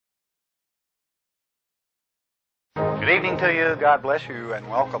evening to you. God bless you, and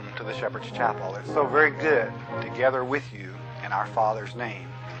welcome to the Shepherd's Chapel. It's so very good to gather with you in our Father's name,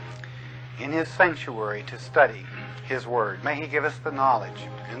 in His sanctuary, to study His Word. May He give us the knowledge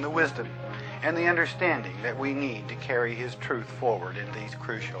and the wisdom and the understanding that we need to carry His truth forward in these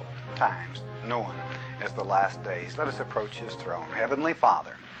crucial times, known as the last days. Let us approach His throne. Heavenly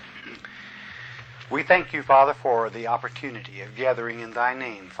Father, we thank you, Father, for the opportunity of gathering in thy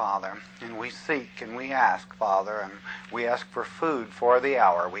name, Father. And we seek and we ask, Father, and we ask for food for the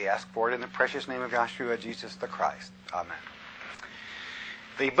hour. We ask for it in the precious name of Yeshua, Jesus the Christ. Amen.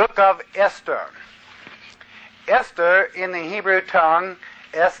 The book of Esther. Esther in the Hebrew tongue,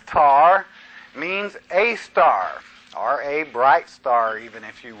 Esther, means a star, or a bright star, even,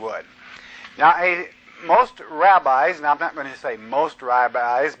 if you would. Now, most rabbis, and I'm not going to say most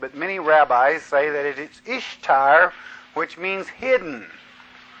rabbis, but many rabbis say that it is Ishtar, which means hidden.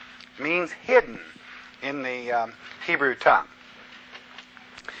 Means hidden in the Hebrew tongue.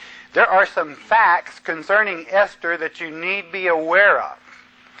 There are some facts concerning Esther that you need be aware of.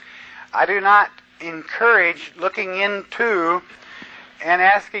 I do not encourage looking into and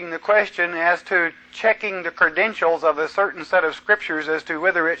asking the question as to checking the credentials of a certain set of scriptures as to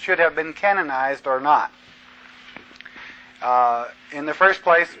whether it should have been canonized or not. In the first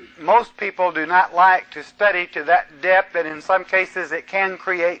place, most people do not like to study to that depth, and in some cases it can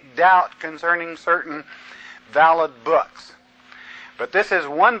create doubt concerning certain valid books. But this is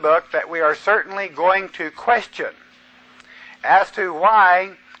one book that we are certainly going to question as to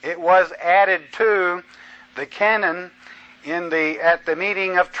why it was added to the canon at the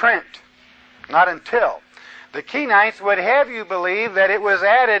meeting of Trent. Not until. The Kenites would have you believe that it was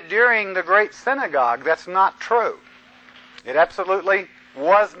added during the Great Synagogue. That's not true. It absolutely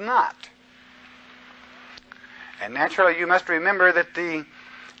was not. And naturally you must remember that the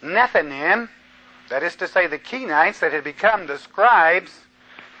Nethinim, that is to say the Kenites that had become the scribes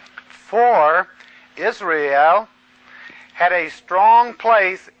for Israel, had a strong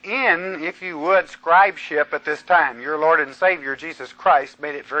place in, if you would, scribeship at this time. Your Lord and Savior, Jesus Christ,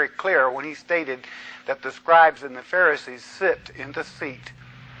 made it very clear when He stated that the scribes and the Pharisees sit in the seat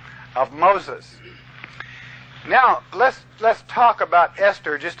of Moses. Now, let's talk about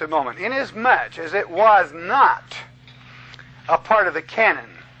Esther just a moment. Inasmuch as it was not a part of the canon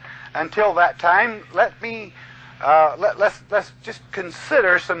until that time, let's just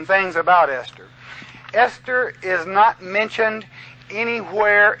consider some things about Esther. Esther is not mentioned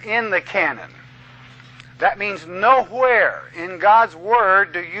anywhere in the canon. That means nowhere in God's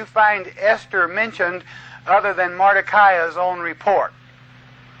Word do you find Esther mentioned other than Mordecai's own report,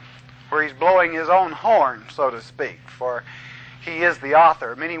 where he's blowing his own horn, so to speak, for he is the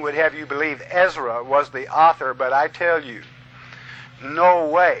author. Many would have you believe Ezra was the author, but I tell you, no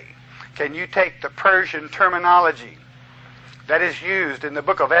way can you take the Persian terminology that is used in the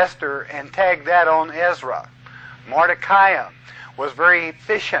book of Esther and tag that on Ezra. Mordecai was very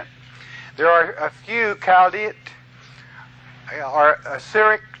efficient. There are a few Chaldaic or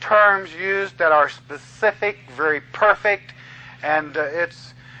Assyric terms used that are specific, very perfect, and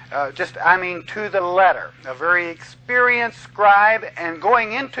it's to the letter. A very experienced scribe, and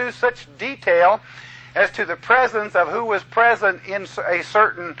going into such detail as to the presence of who was present in a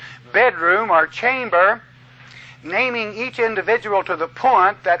certain bedroom or chamber, naming each individual to the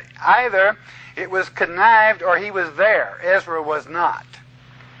point that either it was connived or he was there. Ezra was not.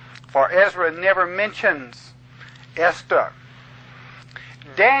 For Ezra never mentions Esther.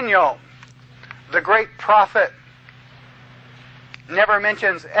 Daniel, the great prophet, never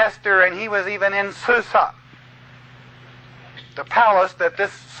mentions Esther, and he was even in Susa, the palace that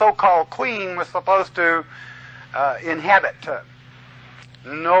this so-called queen was supposed to inhabit.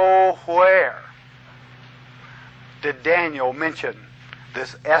 Nowhere did Daniel mention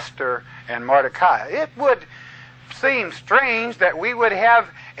this Esther and Mordecai. It would seem strange that we would have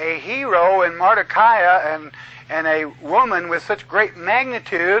a hero in Mordecai and a woman with such great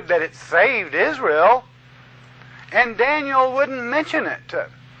magnitude that it saved Israel, and Daniel wouldn't mention it.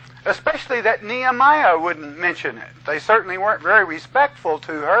 Especially that Nehemiah wouldn't mention it. They certainly weren't very respectful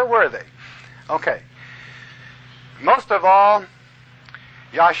to her, were they? Okay. Most of all,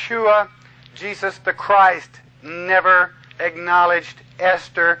 Yeshua, Jesus the Christ, never acknowledged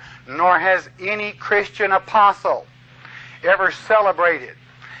Esther, nor has any Christian apostle ever celebrated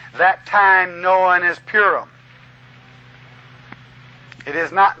that time known as Purim. It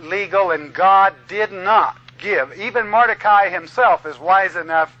is not legal, and God did not give. Even Mordecai himself is wise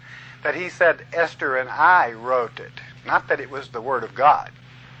enough that he said, Esther and I wrote it. Not that it was the Word of God,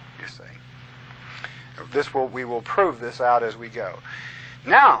 you see. We will prove this out as we go.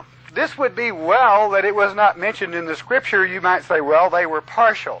 Now, this would be well that it was not mentioned in the Scripture. You might say, well, they were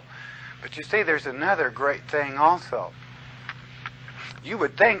partial. But you see, there's another great thing also. You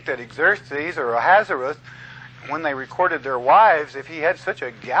would think that Xerxes or Ahasuerus, when they recorded their wives, if he had such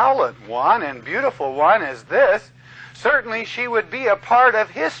a gallant one and beautiful one as this, certainly she would be a part of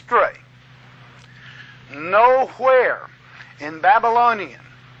history. Nowhere in Babylonian,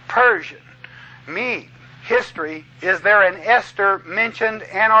 Persian, Mede history is there an Esther mentioned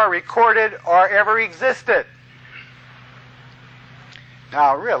and or recorded or ever existed.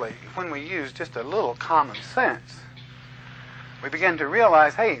 Now really, when we use just a little common sense, we begin to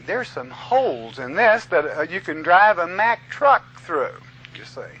realize, hey, there's some holes in this that you can drive a Mack truck through, you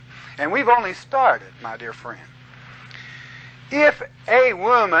see. And we've only started, my dear friend. If a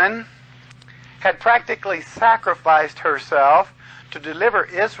woman had practically sacrificed herself to deliver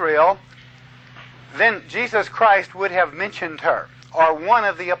Israel, then Jesus Christ would have mentioned her, or one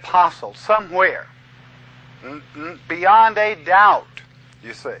of the apostles, somewhere, beyond a doubt,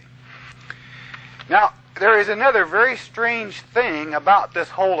 you see. Now, there is another very strange thing about this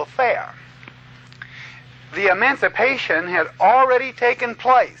whole affair. The emancipation had already taken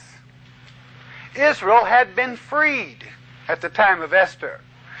place. Israel had been freed at the time of Esther.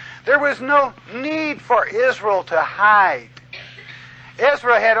 There was no need for Israel to hide.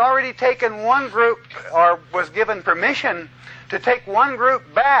 Ezra had already taken one group, or was given permission to take one group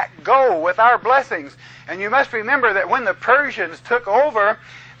back, go with our blessings. And you must remember that when the Persians took over,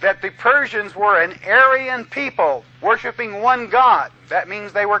 that the Persians were an Aryan people, worshiping one God. That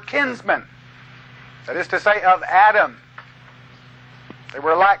means they were kinsmen. That is to say, of Adam. They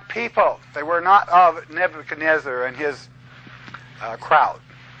were like people. They were not of Nebuchadnezzar and his crowd.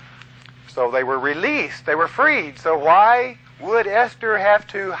 So they were released. They were freed. So why would Esther have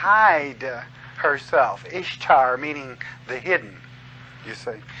to hide herself? Ishtar, meaning the hidden, you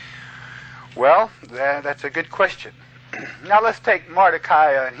see. Well, that's a good question. Now let's take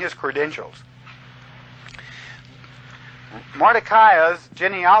Mordecai and his credentials. Mordecai's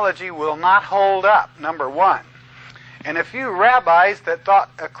genealogy will not hold up, number one. And a few rabbis that thought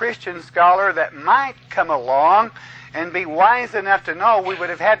a Christian scholar that might come along and be wise enough to know we would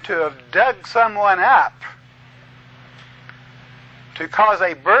have had to have dug someone up to cause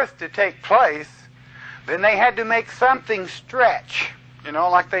a birth to take place, then they had to make something stretch. You know,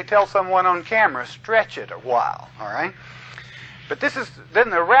 like they tell someone on camera, stretch it a while, all right? But then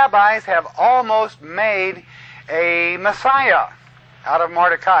the rabbis have almost made a Messiah out of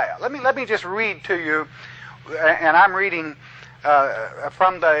Mordecai. Let me just read to you, and I'm reading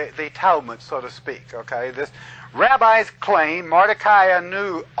from the Talmud, so to speak, okay? Rabbis claim Mordecai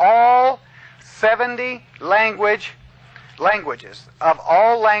knew all 70 languages of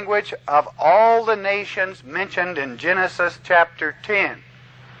all the nations mentioned in Genesis chapter 10.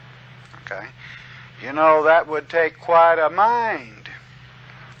 Okay? You know, that would take quite a mind,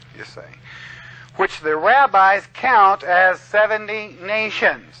 you see, which the rabbis count as 70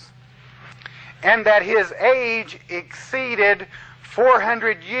 nations, and that his age exceeded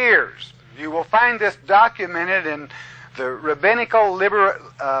 400 years. You will find this documented in the Rabbinical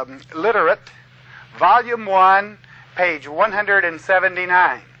Literate, Volume 1, page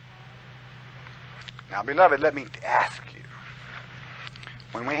 179. Now, beloved, let me ask you,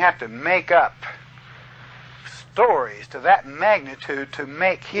 when we have to make up stories to that magnitude to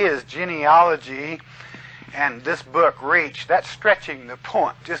make his genealogy and this book reach, that's stretching the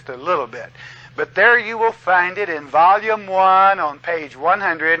point just a little bit. But there you will find it in Volume 1 on page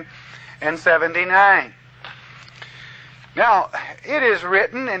 179. Now, it is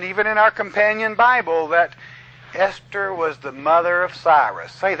written, and even in our companion Bible, that Esther was the mother of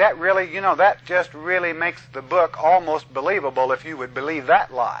Cyrus. Say, that really, you know, that just really makes the book almost believable if you would believe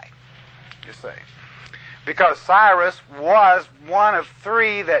that lie, you see. Because Cyrus was one of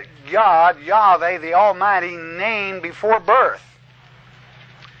three that God, Yahweh, the Almighty, named before birth.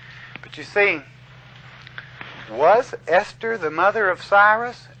 But you see, was Esther the mother of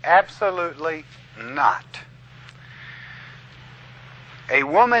Cyrus? Absolutely not. A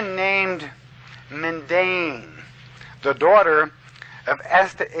woman named Mendane, the daughter of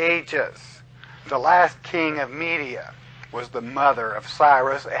Astyages, the last king of Media, was the mother of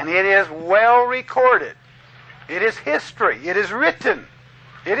Cyrus, and it is well recorded. It is history. It is written.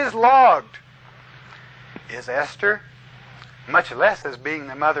 It is logged. Is Esther, much less as being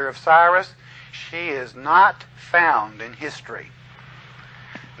the mother of Cyrus, she is not found in history.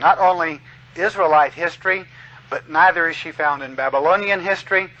 Not only Israelite history, but neither is she found in Babylonian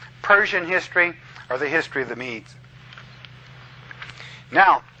history, Persian history, or the history of the Medes.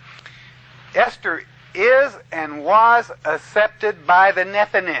 Now, Esther is and was accepted by the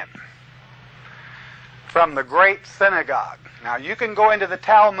Nethinim. from the great synagogue. Now, you can go into the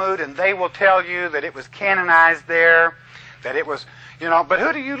Talmud and they will tell you that it was canonized there, that it was, but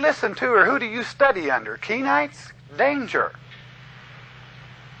who do you listen to or who do you study under? Kenites? Danger.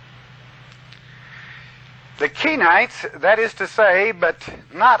 The Kenites, that is to say, but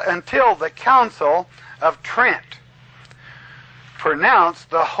not until the Council of Trent pronounced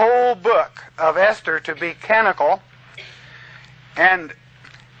the whole book of Esther to be canonical, and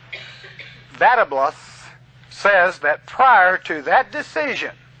Vatiblos says that prior to that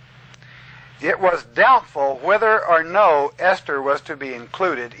decision, it was doubtful whether or no Esther was to be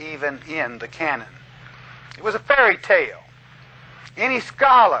included even in the canon. It was a fairy tale. Any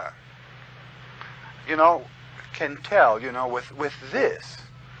scholar, can tell, with this,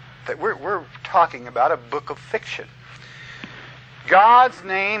 that we're talking about a book of fiction. God's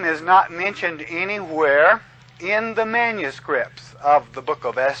name is not mentioned anywhere in the manuscripts of the book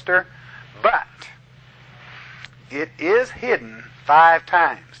of Esther, but it is hidden 5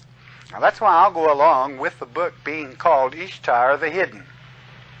 times. Now that's why I'll go along with the book being called Ishtar the Hidden.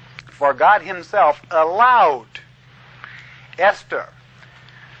 For God himself allowed Esther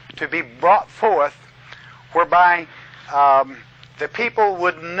to be brought forth whereby the people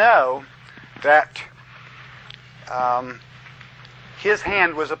would know that his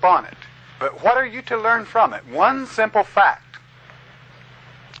hand was upon it. But what are you to learn from it? One simple fact.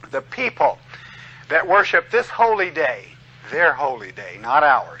 The people that worship this holy day, their holy day, not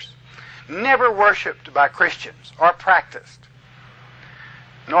ours, never worshipped by Christians or practiced,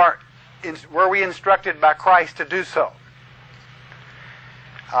 nor were we instructed by Christ to do so.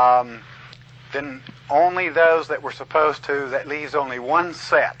 Then only those that were supposed to, that leaves only one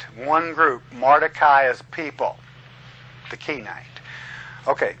set, one group, Mordecai's people, the Kenite.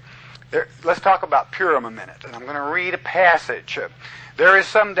 Okay, let's talk about Purim a minute, and I'm going to read a passage. There is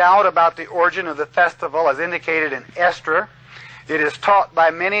some doubt about the origin of the festival as indicated in Esther. It is taught by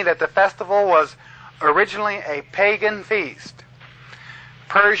many that the festival was originally a pagan feast,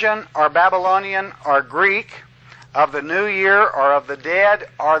 Persian or Babylonian or Greek, of the new year or of the dead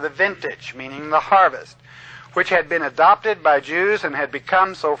or the vintage, meaning the harvest, which had been adopted by Jews and had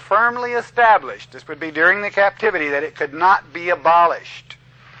become so firmly established, this would be during the captivity, that it could not be abolished.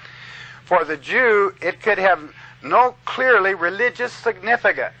 For the Jew, it could have no clearly religious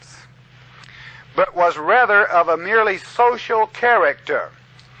significance, but was rather of a merely social character,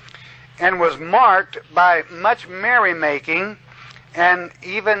 and was marked by much merrymaking and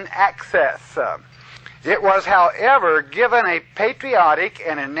even excess. It was, however, given a patriotic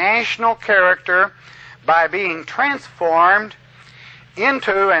and a national character by being transformed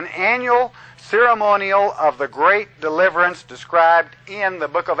into an annual ceremonial of the great deliverance described in the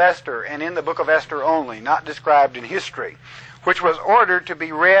book of Esther, and in the book of Esther only, not described in history, which was ordered to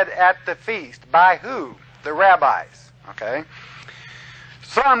be read at the feast. By who? The rabbis. Okay?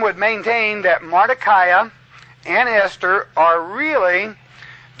 Some would maintain that Mordecai and Esther are really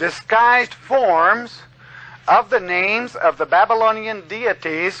disguised forms of the names of the Babylonian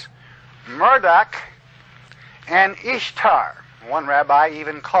deities Marduk and Ishtar. One rabbi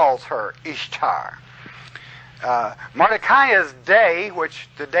even calls her Ishtar. Mordecai's day, which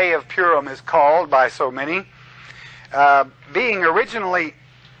the day of Purim is called by so many, being originally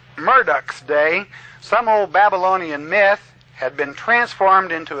Marduk's day, some old Babylonian myth had been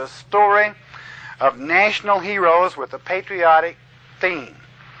transformed into a story of national heroes with a patriotic theme.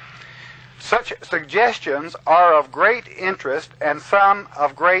 Such suggestions are of great interest and some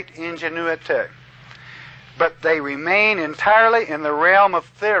of great ingenuity, but they remain entirely in the realm of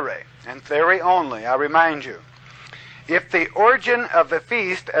theory, and theory only, I remind you. If the origin of the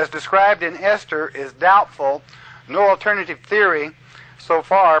feast, as described in Esther, is doubtful, no alternative theory so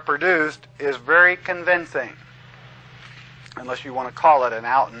far produced is very convincing, unless you want to call it an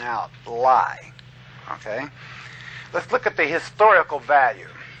out-and-out lie. Okay? Let's look at the historical value.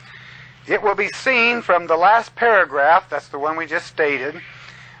 It will be seen from the last paragraph, that's the one we just stated,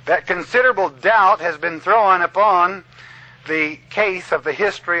 that considerable doubt has been thrown upon the case of the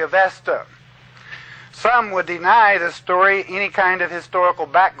history of Esther. Some would deny the story any kind of historical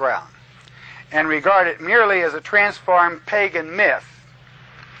background and regard it merely as a transformed pagan myth.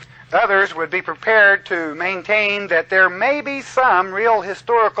 Others would be prepared to maintain that there may be some real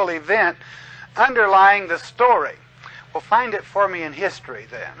historical event underlying the story. Well, find it for me in history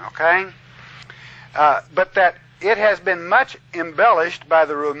then, okay? But that it has been much embellished by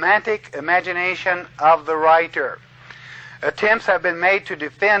the romantic imagination of the writer. Attempts have been made to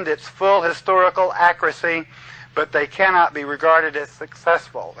defend its full historical accuracy, but they cannot be regarded as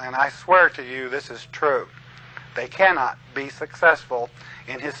successful. And I swear to you this is true. They cannot be successful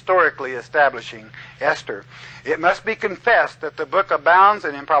in historically establishing Esther. It must be confessed that the book abounds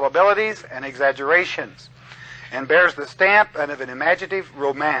in improbabilities and exaggerations, and bears the stamp of an imaginative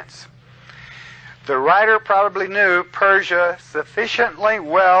romance. The writer probably knew Persia sufficiently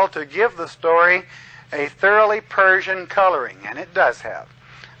well to give the story a thoroughly Persian coloring, and it does have.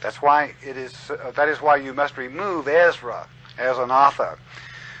 That is why you must remove Ezra as an author.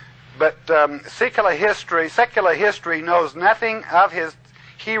 But secular history knows nothing of his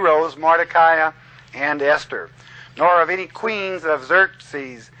heroes Mordecai and Esther, nor of any queens of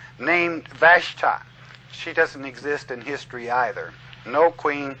Xerxes named Vashti. She doesn't exist in history either. No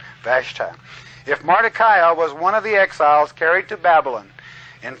Queen Vashti. If Mordecai was one of the exiles carried to Babylon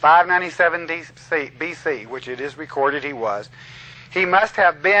in 597 BC, which it is recorded he was, he must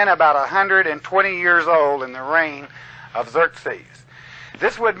have been about 120 years old in the reign of Xerxes.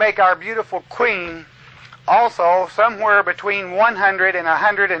 This would make our beautiful queen also somewhere between 100 and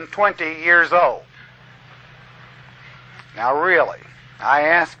 120 years old. Now really, I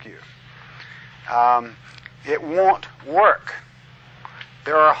ask you, it won't work.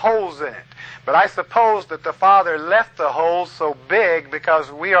 There are holes in it. But I suppose that the Father left the holes so big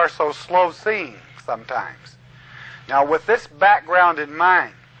because we are so slow-seeing sometimes. Now, with this background in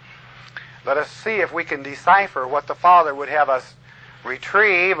mind, let us see if we can decipher what the Father would have us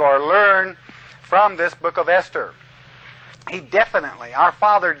retrieve or learn from this book of Esther. Our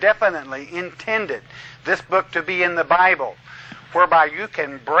Father definitely intended this book to be in the Bible, whereby you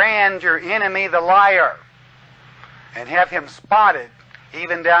can brand your enemy the liar and have him spotted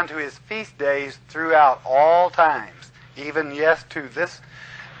even down to his feast days throughout all times, even, yes, to this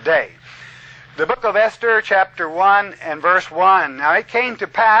day. The book of Esther, chapter 1 and verse 1. Now it came to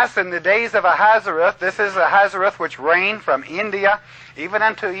pass in the days of Ahasuerus, this is Ahasuerus which reigned from India even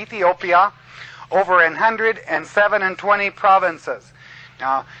unto Ethiopia, over 127 provinces.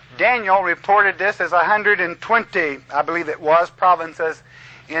 Now, Daniel reported this as 120, I believe it was, provinces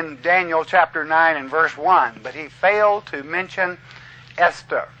in Daniel chapter 9 and verse 1, but he failed to mention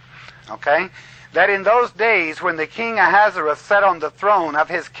Esther. Okay? That in those days when the king Ahasuerus sat on the throne of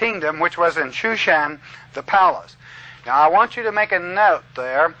his kingdom, which was in Shushan, the palace. Now I want you to make a note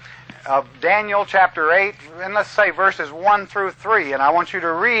there of Daniel chapter 8, and let's say verses 1 through 3, and I want you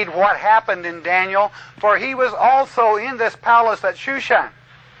to read what happened in Daniel, for he was also in this palace at Shushan.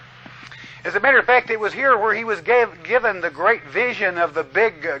 As a matter of fact, it was here where he was given the great vision of the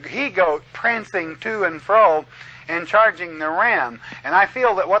big he-goat prancing to and fro and charging the ram. And I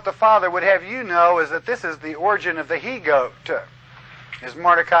feel that what the Father would have you know is that this is the origin of the he-goat, is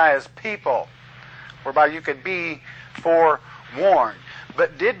Mordecai's people, whereby you could be forewarned.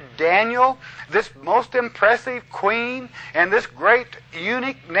 But did Daniel, this most impressive queen, and this great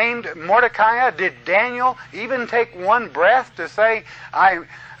eunuch named Mordecai, did Daniel even take one breath to say, I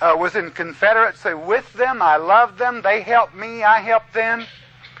was in confederacy with them, I loved them, they helped me, I helped them?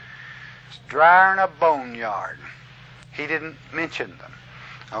 It's drier than a boneyard. He didn't mention them.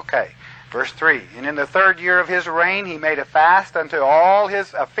 Okay, verse 3. And in the 3rd year of his reign, he made a feast unto all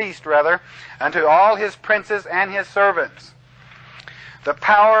his princes and his servants. The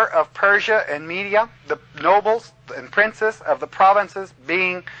power of Persia and Media, the nobles and princes of the provinces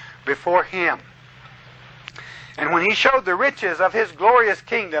being before him. And when he showed the riches of his glorious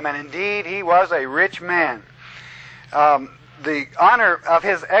kingdom, and indeed he was a rich man, the honor of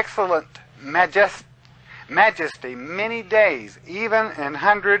his excellent majesty many days, even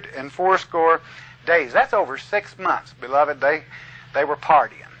 180 days. That's over 6 months, beloved. They were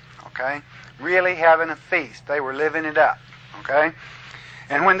partying, okay? Really having a feast. They were living it up, okay?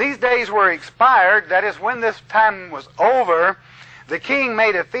 And when these days were expired, that is when this time was over, the king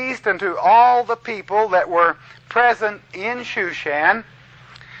made a feast unto all the people that were present in Shushan,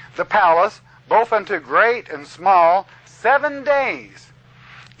 the palace, both unto great and small, 7 days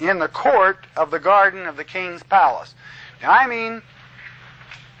in the court of the garden of the king's palace. Now, I mean,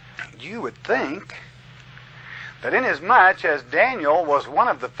 you would think that inasmuch as Daniel was one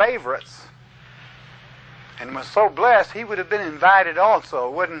of the favorites and was so blessed, he would have been invited also,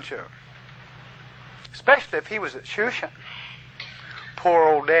 wouldn't you? Especially if he was at Shushan. Poor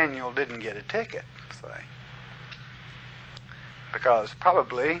old Daniel didn't get a ticket, say. Because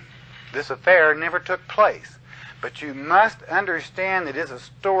probably this affair never took place. But you must understand that it is a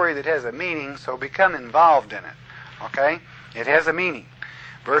story that has a meaning, so become involved in it. Okay? It has a meaning.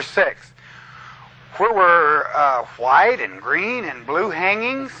 Verse 6. Where were white and green and blue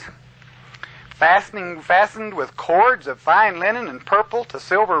hangings, fastened with cords of fine linen and purple to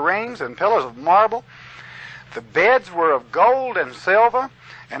silver rings and pillars of marble. The beds were of gold and silver,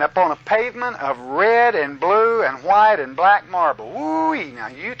 and upon a pavement of red and blue and white and black marble. Woo-wee! Now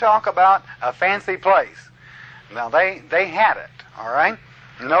you talk about a fancy place. Now they had it, all right?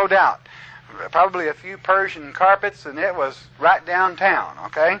 No doubt. Probably a few Persian carpets, and it was right downtown,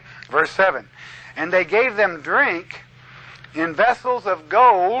 okay? Verse 7. And they gave them drink in vessels of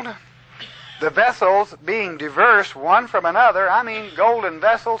gold, the vessels being diverse one from another. I mean golden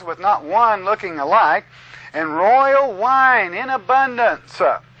vessels with not one looking alike, and royal wine in abundance,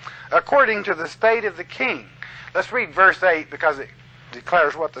 according to the state of the king. Let's read verse 8 because it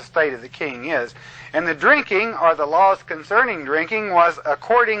declares what the state of the king is. And the drinking, or the laws concerning drinking, was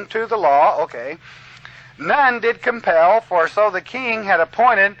according to the law. Okay. None did compel, for so the king had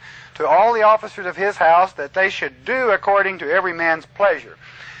appointed to all the officers of his house that they should do according to every man's pleasure.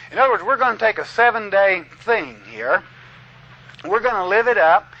 In other words, we're going to take a 7-day thing here. We're going to live it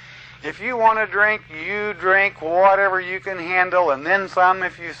up. If you want to drink, you drink whatever you can handle, and then some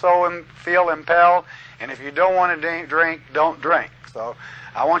if you so feel impelled. And if you don't want to drink, don't drink. So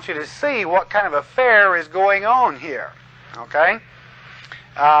I want you to see what kind of affair is going on here. Okay?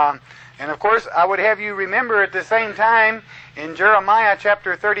 And of course, I would have you remember at the same time, in Jeremiah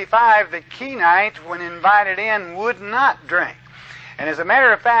chapter 35, the Kenite, when invited in, would not drink. And as a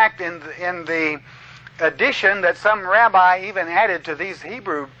matter of fact, in the addition that some rabbi even added to these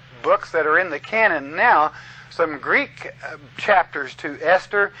Hebrew books that are in the canon now, some Greek chapters to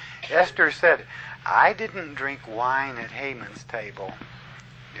Esther, Esther said, I didn't drink wine at Haman's table.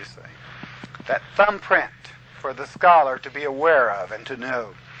 You see. That thumbprint for the scholar to be aware of and to know.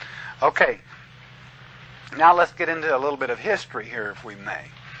 Okay. Now let's get into a little bit of history here, if we may.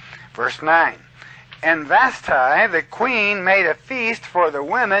 Verse 9. And Vashti, the queen, made a feast for the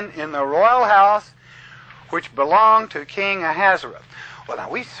women in the royal house which belonged to King Ahasuerus. Well, now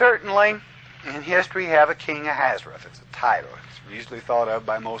we certainly in history have a King Ahasuerus. It's a title. It's usually thought of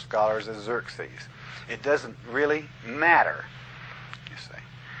by most scholars as Xerxes. It doesn't really matter, you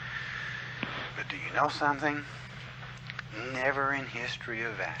see. But do you know something? Never in history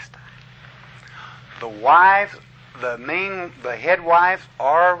of Vashti. The wives, the head wives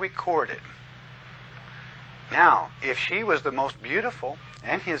are recorded. Now, if she was the most beautiful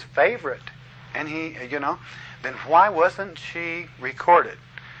and his favorite, and he, then why wasn't she recorded?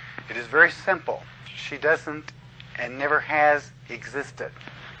 It is very simple. She doesn't and never has existed,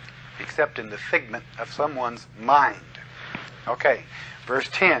 except in the figment of someone's mind. Okay, verse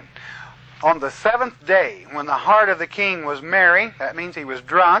 10. On the 7th day, when the heart of the king was merry, that means he was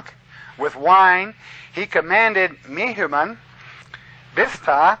drunk, with wine, he commanded Mehuman,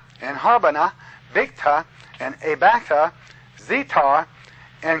 Biztha, and Harbana, Bigtha, and Abagtha, Zetar,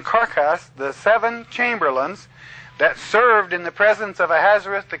 and Carcas, the 7 chamberlains that served in the presence of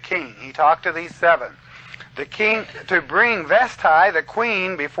Ahasuerus the king. He talked to these 7. The king, to bring Vashti, the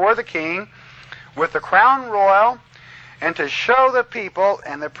queen, before the king with the crown royal, and to show the people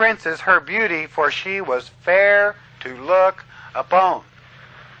and the princes her beauty, for she was fair to look upon.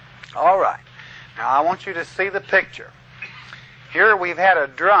 All right. Now I want you to see the picture. Here we've had a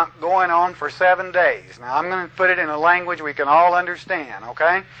drunk going on for 7 days. Now I'm going to put it in a language we can all understand,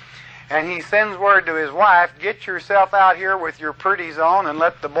 okay? And he sends word to his wife, get yourself out here with your pretties on and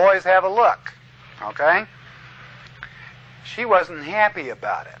let the boys have a look, okay? She wasn't happy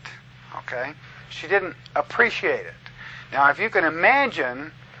about it, okay? She didn't appreciate it. Now if you can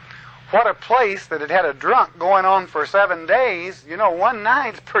imagine what a place that had a drunk going on for 7 days, one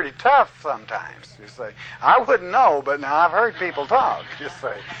night's pretty tough sometimes, you see. I wouldn't know, but now I've heard people talk, you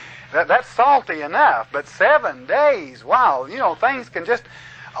see. That's salty enough, but 7 days, wow, things can just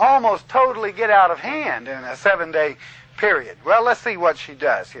almost totally get out of hand in a 7-day period. Well, let's see what she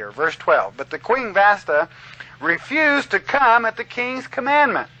does here. Verse 12. But the queen Vashti refused to come at the king's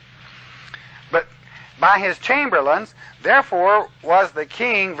commandment, but by his chamberlains. Therefore was the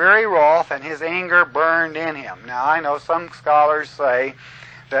king very wroth, and his anger burned in him. Now I know some scholars say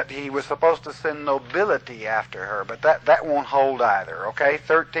that he was supposed to send nobility after her, but that won't hold either, okay?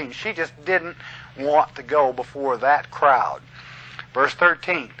 13. She just didn't want to go before that crowd. Verse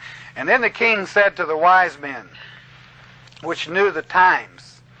 13. And then the king said to the wise men, which knew the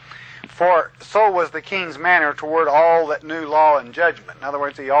times, for so was the king's manner toward all that knew law and judgment. In other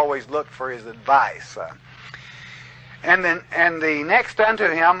words, he always looked for his advice. And the next unto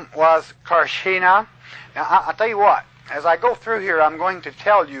him was Karshina. Now I'll tell you what, as I go through here, I'm going to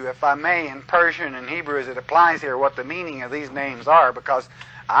tell you, if I may, in Persian and Hebrew as it applies here, what the meaning of these names are, because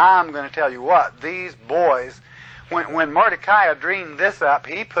I'm going to tell you what, these boys, when Mordecai dreamed this up,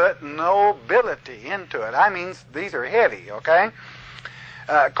 he put nobility into it. I mean, these are heavy, okay?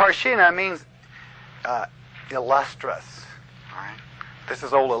 Karshina means illustrious. All right? This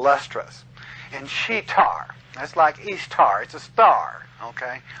is old illustrious. And Shetar, that's like Ishtar. It's a star.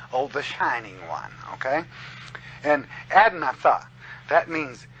 Okay? Oh, the shining one. Okay? And Adnatha, that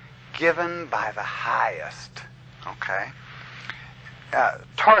means given by the highest. Okay?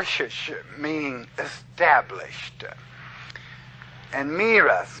 Tarshish, meaning established. And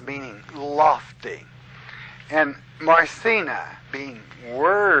Miras, meaning lofty. And Marcina, being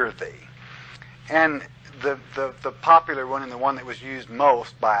worthy. And the popular one, and the one that was used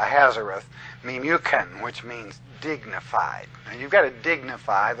most by Ahasuerus, Memucan, which means dignified. Now you've got to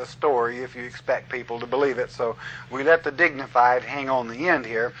dignify the story if you expect people to believe it, so we let the dignified hang on the end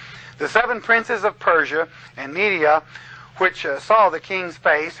here. The 7 princes of Persia and Media, which saw the king's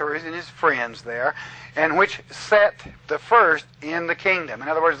face, or in his friends there, and which set the first in the kingdom. In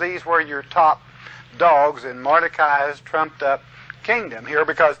other words, these were your top dogs in Mordecai's trumped-up kingdom here,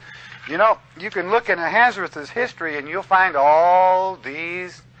 because, you know, you can look in Ahasuerus' history and you'll find all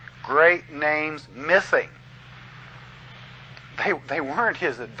these great names missing. They weren't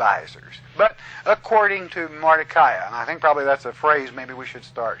his advisors. But according to Mordecai, and I think probably that's a phrase maybe we should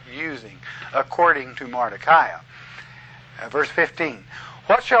start using, according to Mordecai. Verse 15,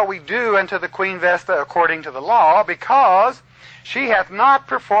 what shall we do unto the Queen Vesta according to the law? Because she hath not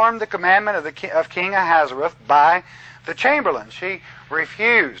performed the commandment of King Ahasuerus by the chamberlain. She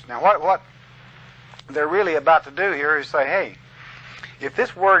refused. Now what they're really about to do here is say, hey, if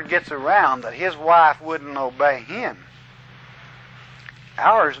this word gets around that his wife wouldn't obey him,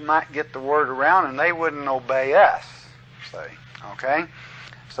 ours might get the word around and they wouldn't obey us. See? Okay?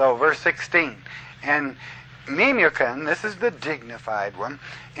 So verse 16, and Memucan, this is the dignified one,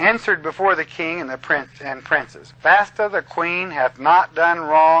 answered before the king and the princes, Vesta the queen hath not done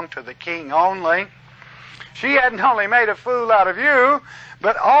wrong to the king only. She hadn't only made a fool out of you,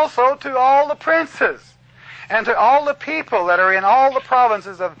 but also to all the princes and to all the people that are in all the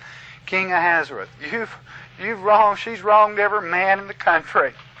provinces of King Ahasuerus. She's wronged every man in the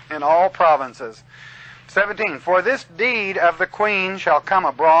country, in all provinces. 17, for this deed of the queen shall come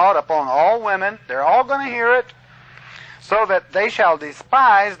abroad upon all women. They're all going to hear it, so that they shall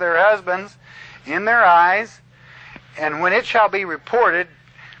despise their husbands in their eyes, and when it shall be reported,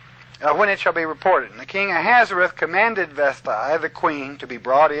 and the king Ahasuerus commanded Vesta, the queen, to be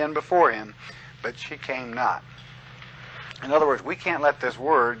brought in before him, but she came not. In other words, we can't let this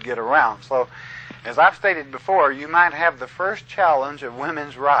word get around. So, as I've stated before, you might have the first challenge of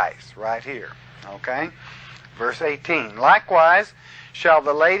women's rights right here. Okay? Verse 18. Likewise shall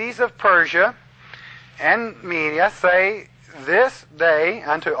the ladies of Persia and Media say this day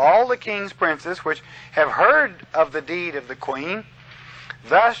unto all the king's princes which have heard of the deed of the queen,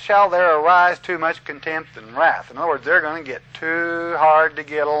 thus shall there arise too much contempt and wrath. In other words, they're going to get too hard to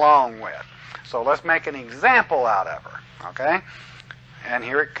get along with. So let's make an example out of her. Okay? And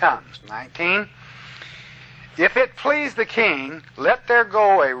here it comes. 19. If it please the king, let there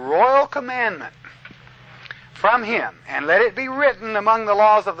go a royal commandment from him, and let it be written among the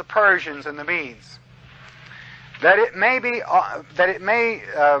laws of the Persians and the Medes, that it may be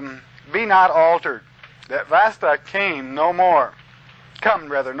not altered, that Vesta come no more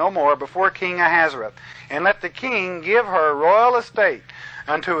before King Ahasuerus, and let the king give her royal estate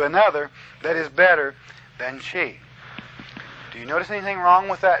unto another that is better than she. Do you notice anything wrong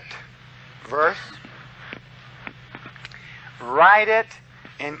with that verse? Write it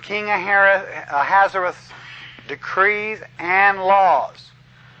in King Ahasuerus' decrees and laws.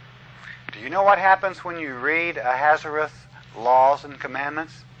 Do you know what happens when you read Ahasuerus' laws and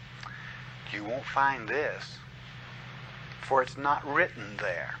commandments? You won't find this, for it's not written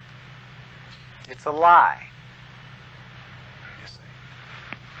there. It's a lie. You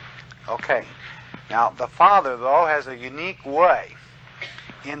see. Okay. Now, the Father, though, has a unique way.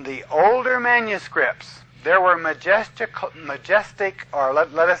 In the older manuscripts, there were majestic, or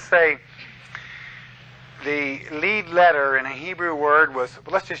let us say, the lead letter in a Hebrew word was,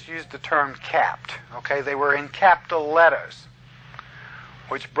 let's just use the term capped. Okay, they were in capital letters,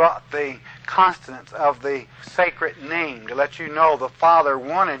 which brought the consonants of the sacred name to let you know the Father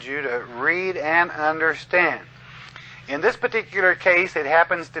wanted you to read and understand. In this particular case, it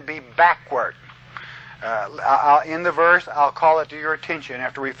happens to be backward. In the verse, I'll call it to your attention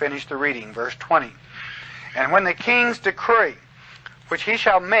after we finish the reading, verse 20. And when the king's decree, which he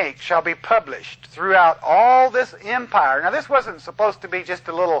shall make, shall be published throughout all this empire. Now, this wasn't supposed to be just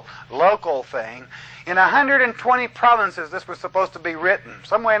a little local thing. In 120 provinces, this was supposed to be written.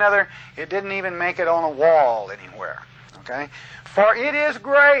 Some way or another, it didn't even make it on a wall anywhere. Okay? For it is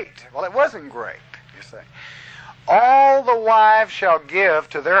great. Well, it wasn't great, you say. All the wives shall give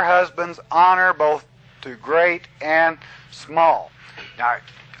to their husbands honor both to great and small. Now,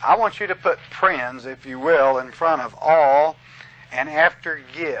 I want you to put friends, if you will, in front of all and after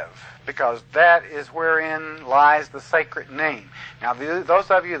give, because that is wherein lies the sacred name. Now, those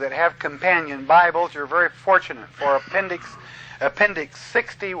of you that have companion Bibles, you're very fortunate, for Appendix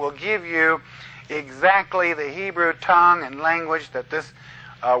 60 will give you exactly the Hebrew tongue and language that this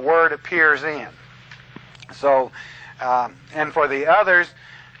word appears in. So, and for the others,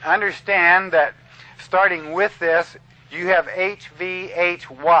 understand that starting with this, you have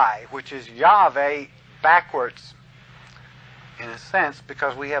HVHY, which is Yahweh backwards, in a sense,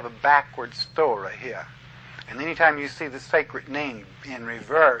 because we have a backward story here. And anytime you see the sacred name in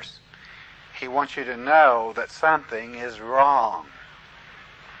reverse, he wants you to know that something is wrong.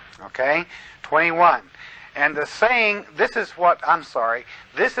 Okay? 21. And the saying, this is what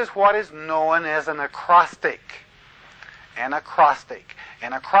is known as an acrostic. An acrostic.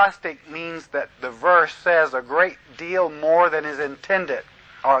 An acrostic means that the verse says a great deal more than is intended,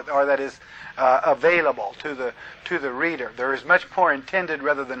 or that is available to the reader. There is much more intended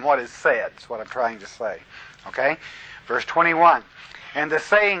rather than what is said, is what I'm trying to say. Okay? Verse 21. And the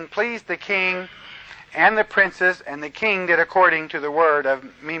saying pleased the king and the princes, and the king did according to the word of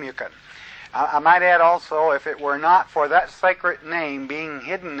Memucan. I might add also, if it were not for that sacred name being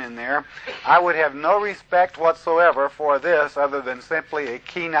hidden in there, I would have no respect whatsoever for this other than simply a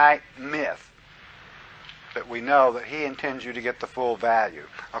Kenite myth. That we know that he intends you to get the full value.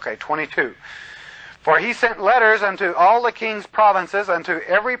 Okay, 22. For he sent letters unto all the king's provinces, unto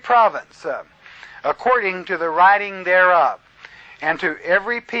every province, according to the writing thereof, and to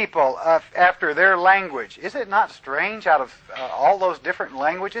every people after their language. Is it not strange, out of all those different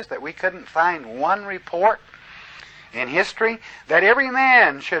languages, that we couldn't find one report in history? That every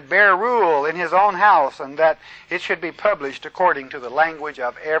man should bear rule in his own house, and that it should be published according to the language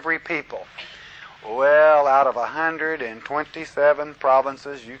of every people. Well, out of 127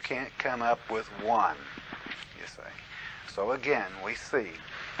 provinces, you can't come up with one, you see. So again, we see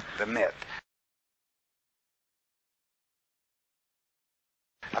the myth.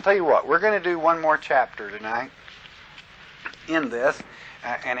 I'll tell you what, we're going to do one more chapter tonight in this,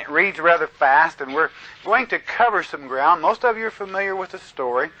 and it reads rather fast, and we're going to cover some ground. Most of you are familiar with the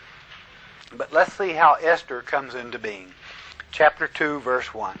story, but let's see how Esther comes into being. Chapter 2,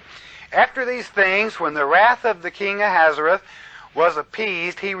 verse 1. After these things, when the wrath of the king Ahasuerus was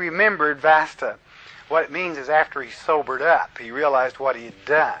appeased, he remembered Vashti. What it means is after he sobered up, he realized what he had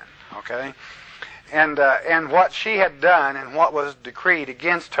done, okay? And what she had done and what was decreed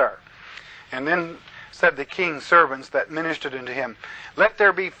against her. And then said the king's servants that ministered unto him, let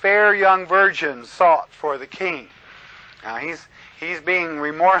there be fair young virgins sought for the king. Now he's being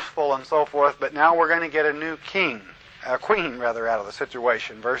remorseful and so forth, but now we're going to get a new queen out of the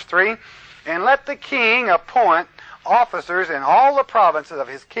situation. Verse 3, and let the king appoint officers in all the provinces of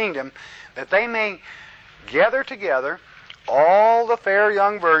his kingdom, that they may gather together all the fair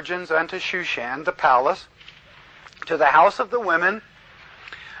young virgins unto Shushan the palace, to the house of the women,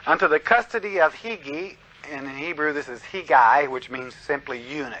 unto the custody of Higi, and in Hebrew this is Higai, which means simply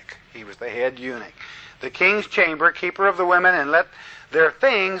eunuch. He was the head eunuch. The king's chamber, keeper of the women, and let their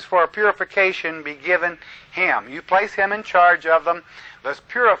things for purification be given him. You place him in charge of them. Let's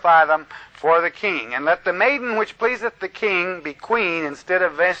purify them for the king. And let the maiden which pleaseth the king be queen instead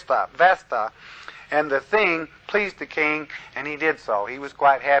of Vesta. And the thing pleased the king, and he did so. He was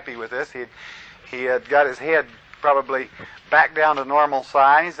quite happy with this. He had got his head probably back down to normal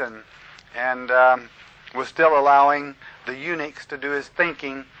size, and was still allowing the eunuchs to do his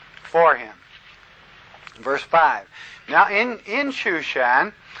thinking for him. Verse 5. Now in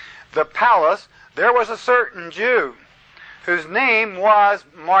Shushan, the palace, there was a certain Jew, whose name was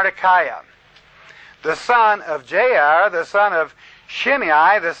Mordecai, the son of Jair, the son of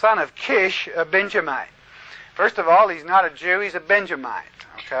Shimei, the son of Kish, a Benjamite. First of all, he's not a Jew, he's a Benjamite.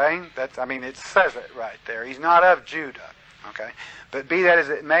 Okay? It says it right there. He's not of Judah. Okay? But be that as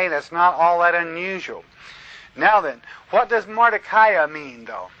it may, that's not all that unusual. Now then, what does Mordecai mean,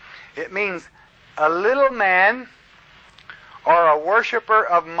 though? It means a little man or a worshiper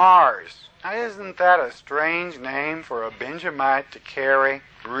of Mars. Now, isn't that a strange name for a Benjamite to carry?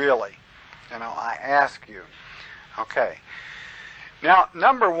 Really? I ask you. Okay. Now,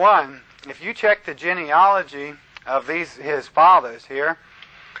 number one, if you check the genealogy of his fathers here,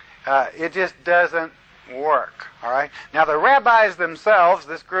 it just doesn't work. All right. Now, the rabbis themselves,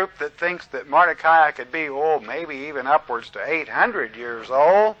 this group that thinks that Mordecai could be, maybe even upwards to 800 years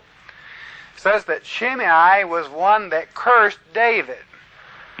old, says that Shimei was one that cursed David,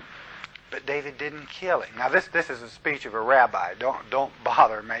 but David didn't kill him. Now, this is a speech of a rabbi. Don't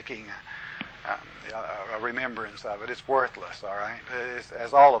bother making a remembrance of it. It's worthless, all right,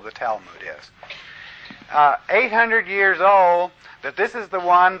 as all of the Talmud is. 800 years old, that this is the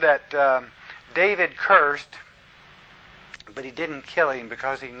one that David cursed, but he didn't kill him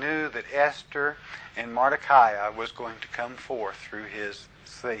because he knew that Esther and Mordecai was going to come forth through his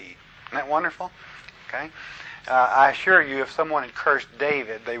seed. Isn't that wonderful? Okay. I assure you, if someone had cursed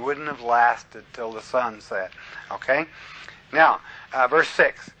David, they wouldn't have lasted till the sun set. Okay? Now, verse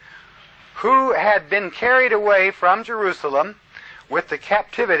 6. Who had been carried away from Jerusalem with the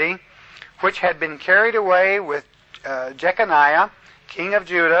captivity, which had been carried away with Jeconiah, king of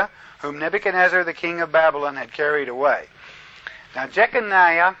Judah, whom Nebuchadnezzar, the king of Babylon, had carried away. Now,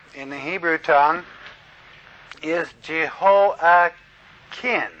 Jeconiah, in the Hebrew tongue, is Jehoiakim.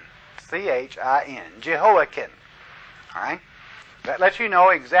 C-H-I-N. Jehoiakim. All right? That lets you know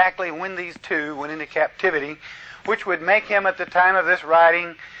exactly when these two went into captivity, which would make him, at the time of this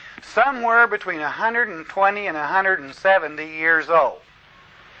writing, somewhere between 120 and 170 years old.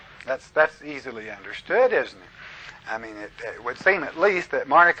 That's easily understood, isn't it? I mean, it would seem at least that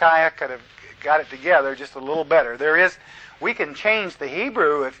Mordecai could have got it together just a little better. We can change the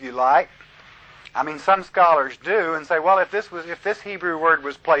Hebrew if you like. I mean, some scholars do and say, well, if this Hebrew word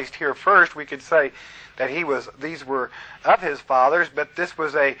was placed here first, we could say that these were of his fathers, but this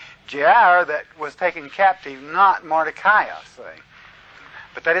was a Jair that was taken captive, not Mordecai, say.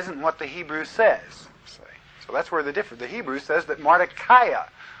 But that isn't what the Hebrew says, say. So that's where the difference. The Hebrew says that Mordecai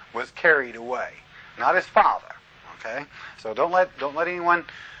was carried away, not his father. Okay, so don't let anyone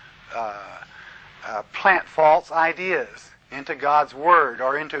plant false ideas into God's Word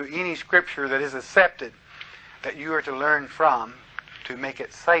or into any Scripture that is accepted that you are to learn from to make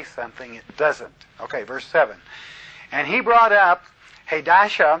it say something it doesn't. Okay, verse 7. And he brought up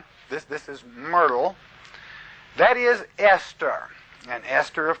Hadashah, this is Myrtle, that is Esther. And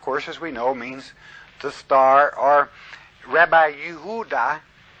Esther, of course, as we know, means the star, or Rabbi Yehuda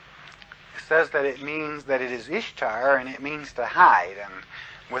says that it means that it is Ishtar, and it means to hide. And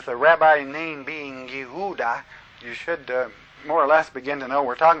with the rabbi name being Yehuda, you should more or less begin to know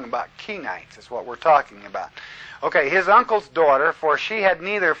we're talking about Kenites, is what we're talking about. Okay, his uncle's daughter, for she had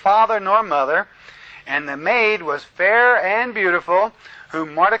neither father nor mother, and the maid was fair and beautiful,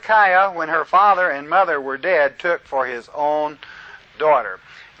 whom Mordecai, when her father and mother were dead, took for his own daughter.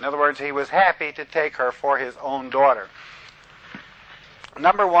 In other words, he was happy to take her for his own daughter.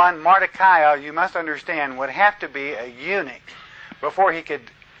 Number one, Mordecai, you must understand, would have to be a eunuch before he could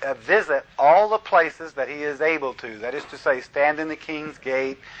visit all the places that he is able to. That is to say, stand in the king's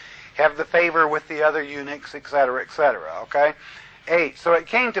gate, have the favor with the other eunuchs, etc., etc. Okay? 8. So it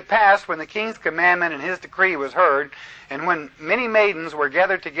came to pass, when the king's commandment and his decree was heard, and when many maidens were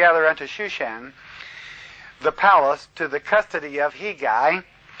gathered together unto Shushan, the palace, to the custody of Hegai,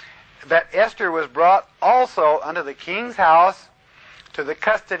 that Esther was brought also unto the king's house, to the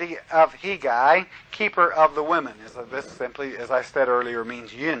custody of Hegai, keeper of the women. This simply, as I said earlier,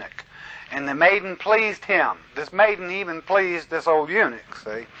 means eunuch. And the maiden pleased him. This maiden even pleased this old eunuch,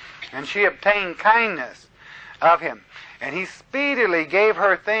 see? And she obtained kindness of him. And he speedily gave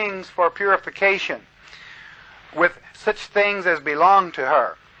her things for purification, with such things as belonged to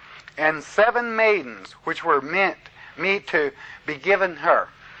her. And 7 maidens, which were meet to be given her,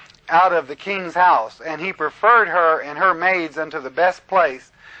 out of the king's house, and he preferred her and her maids unto the best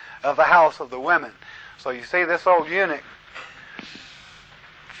place of the house of the women. So you see, this old eunuch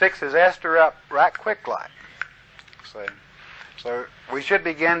fixes Esther up right quick like. See? So we should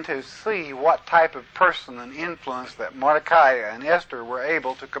begin to see what type of person and influence that Mordecai and Esther were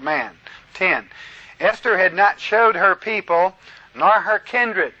able to command. 10. Esther had not showed her people nor her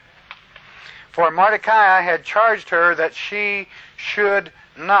kindred, for Mordecai had charged her that she should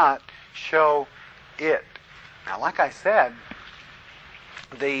not show it. Now, like I said,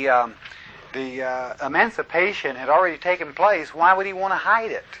 the emancipation had already taken place. Why would he want to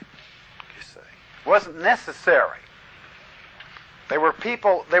hide it? You see, it wasn't necessary. They were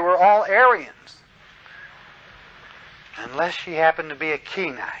people. They were all Aryans, unless she happened to be a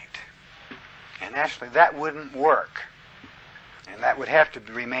Kenite, and actually that wouldn't work. And that would have to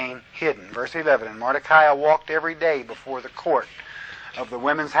remain hidden. Verse 11, and Mordecai walked every day before the court of the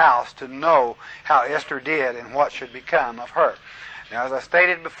women's house to know how Esther did and what should become of her. Now, as I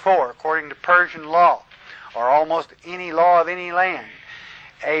stated before, according to Persian law, or almost any law of any land,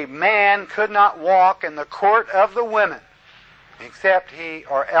 a man could not walk in the court of the women except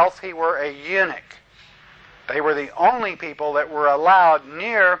or else he were a eunuch. They were the only people that were allowed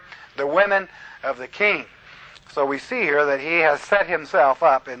near the women of the king. So we see here that he has set himself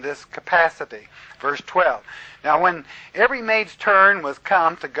up in this capacity. Verse 12. Now when every maid's turn was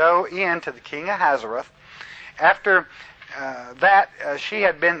come to go in to the king Ahasuerus, after that she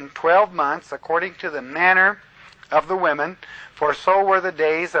had been 12 months, according to the manner of the women, for so were the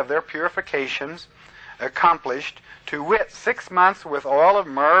days of their purifications accomplished, to wit, 6 months with oil of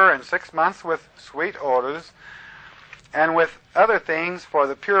myrrh, and 6 months with sweet odors, and with other things for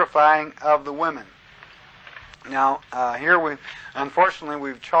the purifying of the women. Now, here unfortunately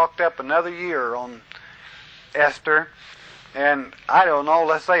we've chalked up another year on Esther, and I don't know,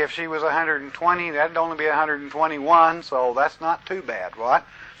 let's say if she was 120, that'd only be 121, so that's not too bad, what?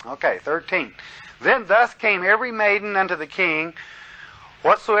 Okay, 13. Then thus came every maiden unto the king,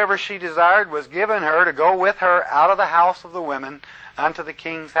 whatsoever she desired was given her to go with her out of the house of the women unto the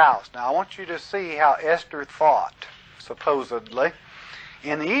king's house. Now I want you to see how Esther thought, supposedly.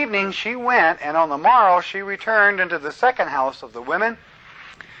 In the evening she went, and on the morrow she returned into the second house of the women,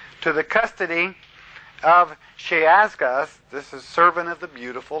 to the custody of Sheashgaz, this is servant of the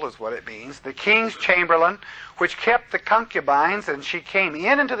beautiful is what it means, the king's chamberlain, which kept the concubines, and she came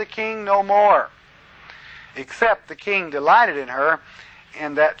in unto the king no more, except the king delighted in her,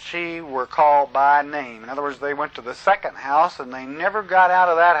 and that she were called by name. In other words, they went to the second house, and they never got out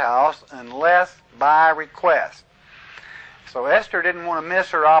of that house unless by request. So Esther didn't want to miss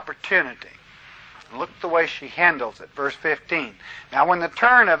her opportunity. Look the way she handles it. Verse 15. Now when the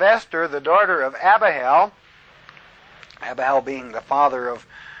turn of Esther, the daughter of Abihail being the father of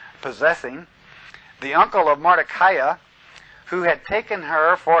possessing, the uncle of Mordecai, who had taken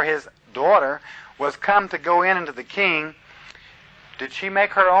her for his daughter, was come to go in unto the king, did she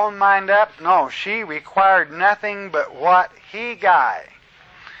make her own mind up? No, she required nothing but what Hegai,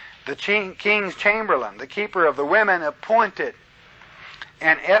 the king's chamberlain, the keeper of the women, appointed.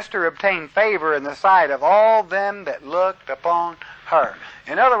 And Esther obtained favor in the sight of all them that looked upon her.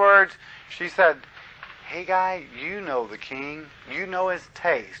 In other words, she said, Hegai, you know the king. You know his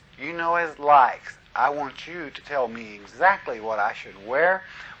taste. You know his likes. I want you to tell me exactly what I should wear,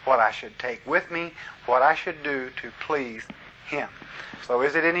 what I should take with me, what I should do to please him. So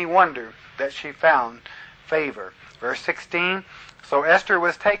is it any wonder that she found favor? Verse 16, so Esther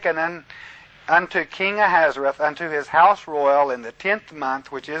was taken unto King Ahasuerus, unto his house royal, in the 10th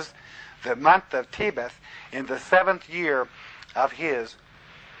month, which is the month of Tebeth, in the 7th year of his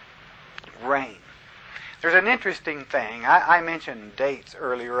reign. There's an interesting thing. I mentioned dates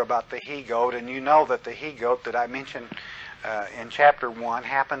earlier about the he-goat, and you know that the he-goat that I mentioned in chapter 1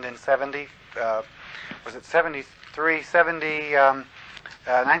 happened in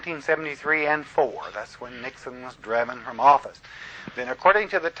 1973 and 4. That's when Nixon was driven from office. Then according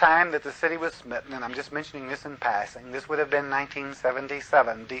to the time that the city was smitten, and I'm just mentioning this in passing, this would have been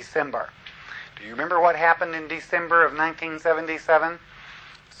 1977, December. Do you remember what happened in December of 1977?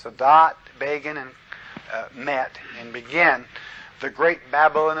 Sadat, Begin, and met and began the great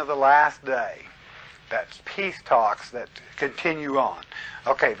Babylon of the last day. That's peace talks that continue on.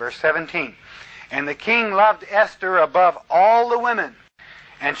 Okay, verse 17. And the king loved Esther above all the women,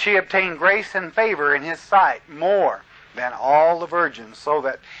 and she obtained grace and favor in his sight more than all the virgins, so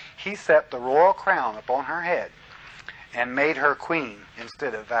that he set the royal crown upon her head and made her queen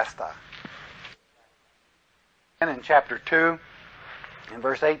instead of Vashti. And in chapter 2, in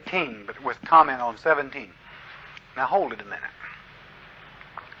verse 18, but with comment on 17. Now hold it a minute.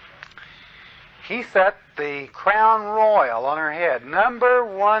 He set the crown royal on her head, number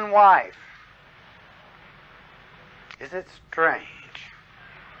one wife. Is it strange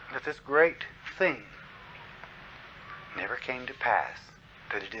that this great thing never came to pass,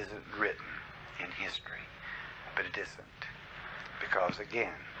 that it isn't written in history? But it isn't, because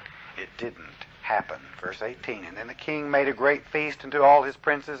again, it didn't happen. Verse 18, and then the king made a great feast unto all his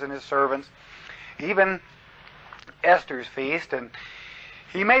princes and his servants, even Esther's feast, and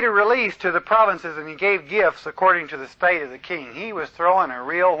he made a release to the provinces, and he gave gifts according to the state of the king. He was throwing a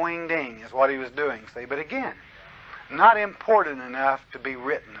real wing-ding is what he was doing, see. But again, not important enough to be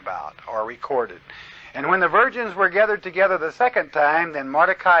written about or recorded. And when the virgins were gathered together the second time, then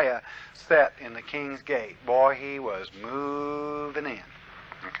Mordecai sat in the king's gate. Boy, he was moving in.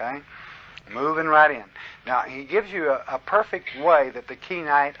 Okay? Moving right in. Now, he gives you a perfect way that the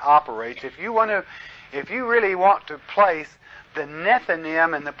Kenite operates. If you really want to place the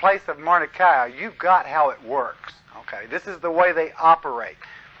Nethinim in the place of Mordecai, you've got how it works. Okay? This is the way they operate.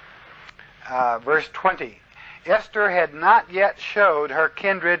 Verse 20. Esther had not yet showed her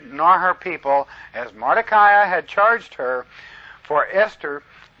kindred nor her people, as Mordecai had charged her, for Esther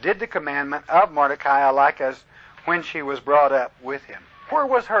did the commandment of Mordecai like as when she was brought up with him. Where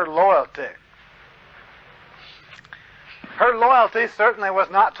was her loyalty? Her loyalty certainly was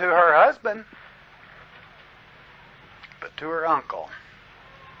not to her husband, but to her uncle,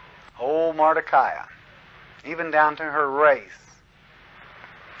 old Mordecai, even down to her race.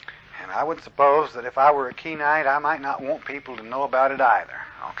 And I would suppose that if I were a Kenite, I might not want people to know about it either.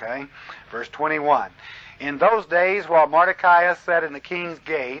 Okay? Verse 21. In those days, while Mordecai sat in the king's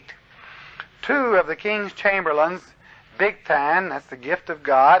gate, two of the king's chamberlains, Bigtan, that's the gift of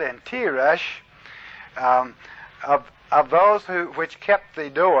God, and Teresh, of those which kept the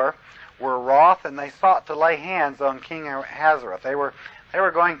door, were wroth, and they sought to lay hands on King Ahasuerus. They were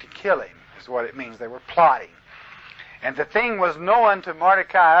going to kill him, is what it means. They were plotting. And the thing was known to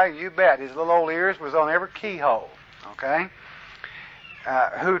Mordecai, you bet. His little old ears was on every keyhole, okay?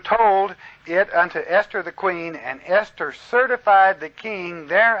 Who told it unto Esther the queen, and Esther certified the king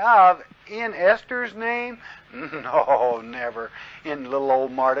thereof in Esther's name? No, never. In little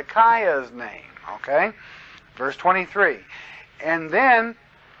old Mordecai's name, okay? Verse 23. And then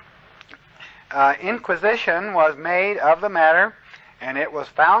inquisition was made of the matter, and it was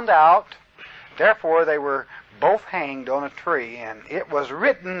found out. Therefore they were both hanged on a tree, and it was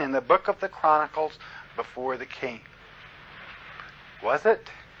written in the book of the Chronicles before the king. Was it?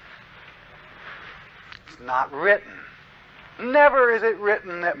 It's not written. Never is it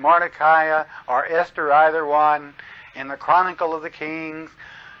written that Mordecai or Esther, either one, in the Chronicle of the Kings,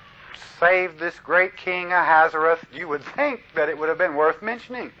 saved this great king Ahasuerus. You would think that it would have been worth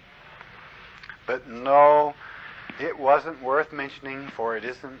mentioning. But no, it wasn't worth mentioning, for it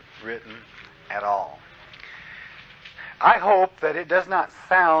isn't written at all. I hope that it does not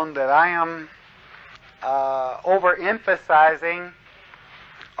sound that I am overemphasizing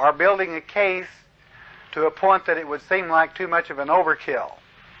or building a case to a point that it would seem like too much of an overkill.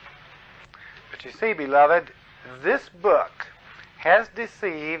 But you see, beloved, this book has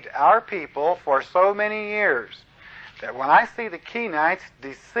deceived our people for so many years that when I see the Kenites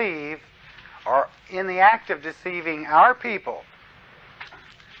deceive or in the act of deceiving our people,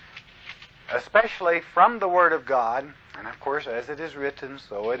 especially from the Word of God, and of course, as it is written,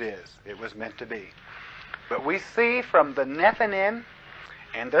 so it is. It was meant to be. But we see from the Nethinim,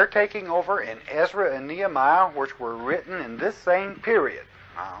 and they're taking over in Ezra and Nehemiah, which were written in this same period,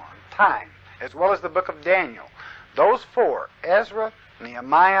 time, as well as the book of Daniel. Those four, Ezra,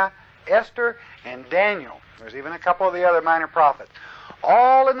 Nehemiah, Esther, and Daniel. There's even a couple of the other minor prophets.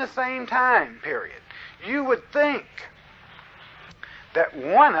 All in the same time period. You would think that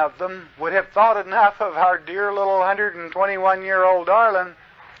one of them would have thought enough of our dear little 121-year-old darling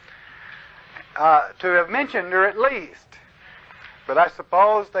to have mentioned her at least. But I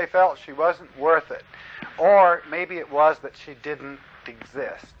suppose they felt she wasn't worth it. Or maybe it was that she didn't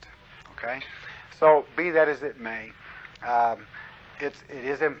exist. Okay? So, be that as it may, it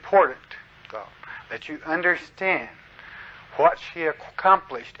is important, though, that you understand what she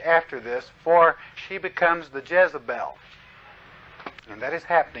accomplished after this, for she becomes the Jezebel. And that is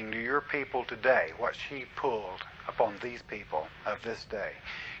happening to your people today, what she pulled upon these people of this day.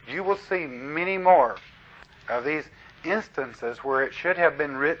 You will see many more of these instances where it should have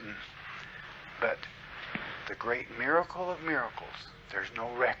been written, but the great miracle of miracles, there's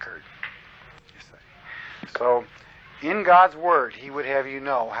no record, you see. So, in God's Word, He would have you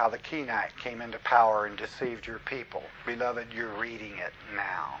know how the Kenite came into power and deceived your people. Beloved, you're reading it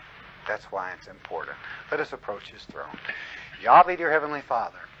now. That's why it's important. Let us approach His throne. Yahweh, dear Heavenly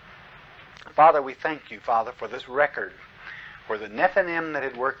Father, Father, we thank you, Father, for this record where the Nethinim that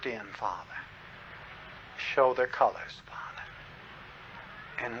had worked in, Father, show their colors, Father.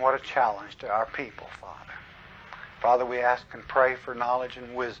 And what a challenge to our people, Father. Father, we ask and pray for knowledge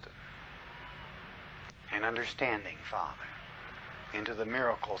and wisdom and understanding, Father, into the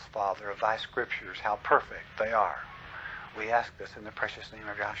miracles, Father, of Thy Scriptures, how perfect they are. We ask this in the precious name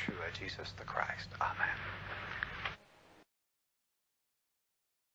of Yahshua, Jesus the Christ. Amen.